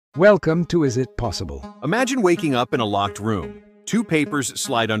Welcome to Is It Possible? Imagine waking up in a locked room. Two papers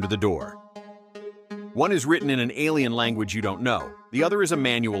slide under the door. One is written in an alien language you don't know. The other is a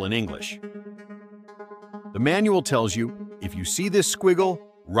manual in English. The manual tells you, if you see this squiggle,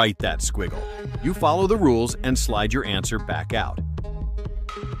 write that squiggle. You follow the rules and slide your answer back out.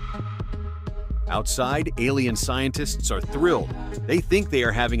 Outside, alien scientists are thrilled. They think they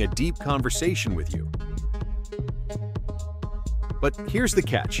are having a deep conversation with you. But here's the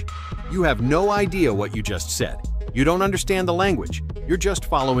catch. You have no idea what you just said. You don't understand the language. You're just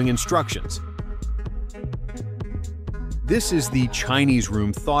following instructions. This is the Chinese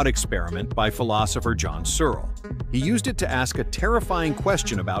room thought experiment by philosopher John Searle. He used it to ask a terrifying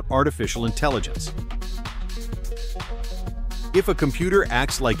question about artificial intelligence. If a computer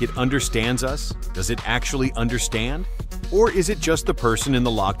acts like it understands us, does it actually understand? Or is it just the person in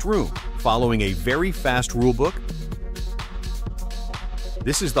the locked room, following a very fast rulebook?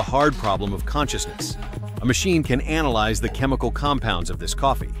 This is the hard problem of consciousness. A machine can analyze the chemical compounds of this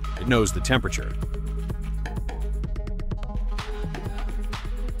coffee. It knows the temperature.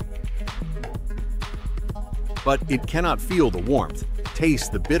 But it cannot feel the warmth,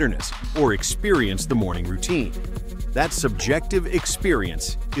 taste the bitterness, or experience the morning routine. That subjective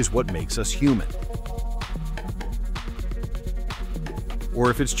experience is what makes us human.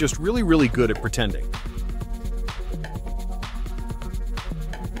 Or if it's just really good at pretending.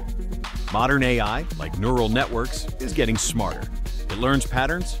 Modern AI, like neural networks, is getting smarter. It learns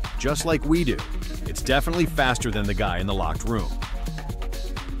patterns just like we do. It's definitely faster than the guy in the locked room.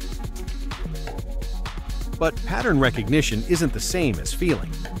 But pattern recognition isn't the same as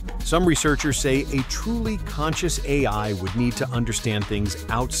feeling. Some researchers say a truly conscious AI would need to understand things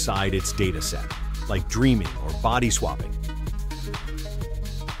outside its dataset, like dreaming or body swapping.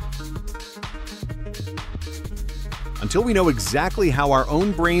 Until we know exactly how our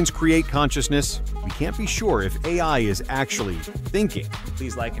own brains create consciousness, we can't be sure if AI is actually thinking.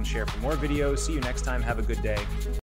 Please like and share for more videos. See you next time. Have a good day.